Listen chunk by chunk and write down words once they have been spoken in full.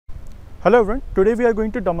Hello everyone, today we are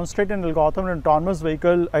going to demonstrate an algorithm in an autonomous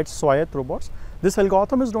vehicle at Swaayatt Robots. This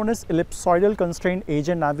algorithm is known as Ellipsoidal Constrained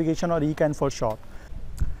Agent Navigation, or ECAN for short.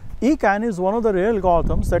 ECAN is one of the rare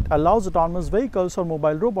algorithms that allows autonomous vehicles or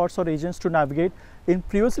mobile robots or agents to navigate in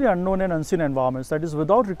previously unknown and unseen environments, that is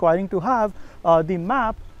without requiring to have the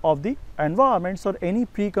map of the environments or any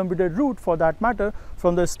pre-computed route for that matter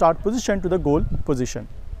from the start position to the goal position.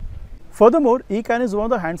 Furthermore, ECAN is one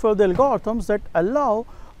of the handful of the algorithms that allow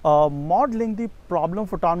modeling the problem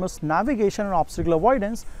of autonomous navigation and obstacle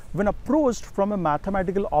avoidance when approached from a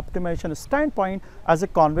mathematical optimization standpoint as a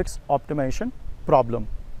convex optimization problem.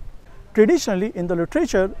 Traditionally, in the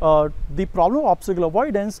literature, the problem of obstacle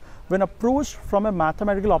avoidance when approached from a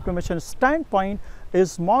mathematical optimization standpoint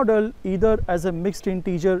is modeled either as a mixed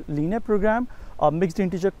integer linear program, a mixed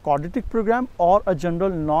integer quadratic program, or a general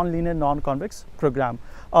non-linear non-convex program.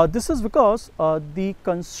 This is because the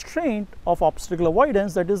constraint of obstacle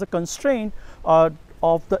avoidance, that is the constraint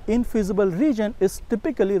of the infeasible region, is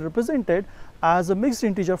typically represented as a mixed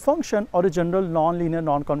integer function or a general non-linear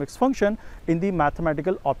non-convex function in the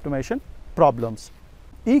mathematical optimization problems.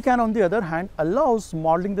 ECAN, on the other hand, allows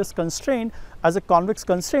modeling this constraint as a convex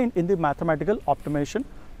constraint in the mathematical optimization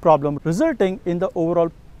problem, resulting in the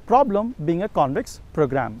overall problem being a convex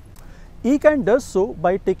program. ECAN does so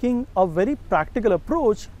by taking a very practical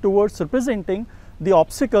approach towards representing the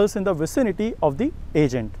obstacles in the vicinity of the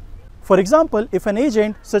agent. For example, if an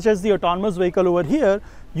agent such as the autonomous vehicle over here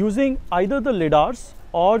using either the lidars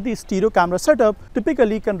or the stereo camera setup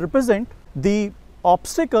typically can represent the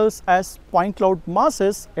obstacles as point cloud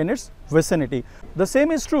masses in its vicinity. The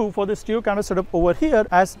same is true for the stereo camera setup over here,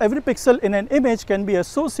 as every pixel in an image can be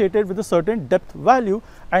associated with a certain depth value,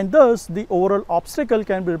 and thus the overall obstacle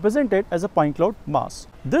can be represented as a point cloud mass.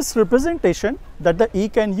 This representation that the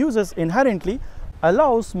ECAN uses inherently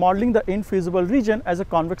allows modeling the infeasible region as a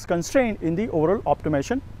convex constraint in the overall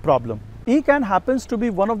optimization problem. ECAN happens to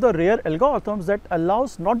be one of the rare algorithms that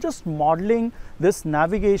allows not just modeling this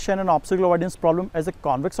navigation and obstacle avoidance problem as a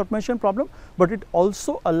convex optimization problem, but it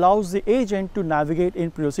also allows the agent to navigate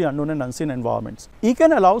in previously unknown and unseen environments.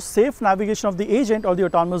 ECAN allows safe navigation of the agent or the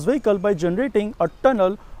autonomous vehicle by generating a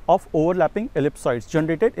tunnel of overlapping ellipsoids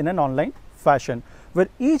generated in an online fashion, where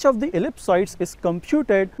each of the ellipsoids is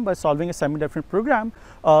computed by solving a semi-definite program.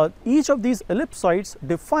 Each of these ellipsoids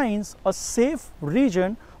defines a safe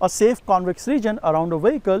region, a safe convex region around a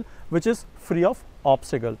vehicle which is free of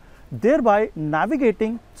obstacle, thereby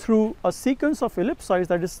navigating through a sequence of ellipsoids,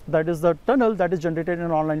 that is the tunnel that is generated in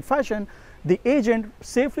an online fashion. The agent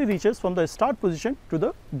safely reaches from the start position to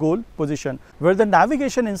the goal position, where the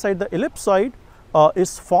navigation inside the ellipsoid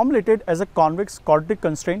is formulated as a convex quadratic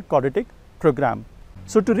constrained quadratic program.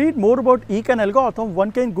 So to read more about ECAN algorithm,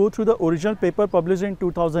 one can go through the original paper published in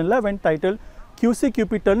 2011 titled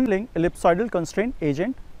QCQP Tunneling Ellipsoidal Constrained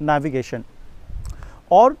Agent Navigation,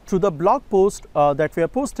 or through the blog post that we are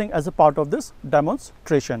posting as a part of this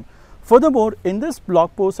demonstration. Furthermore, in this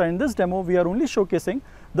blog post and in this demo, we are only showcasing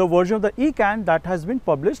the version of the ECAN that has been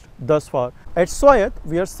published thus far. At Swaayatt,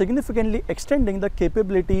 we are significantly extending the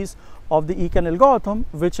capabilities of the ECAN algorithm,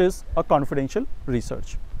 which is a confidential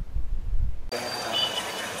research.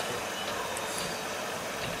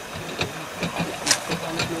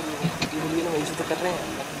 कर रहे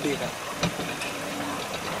हैं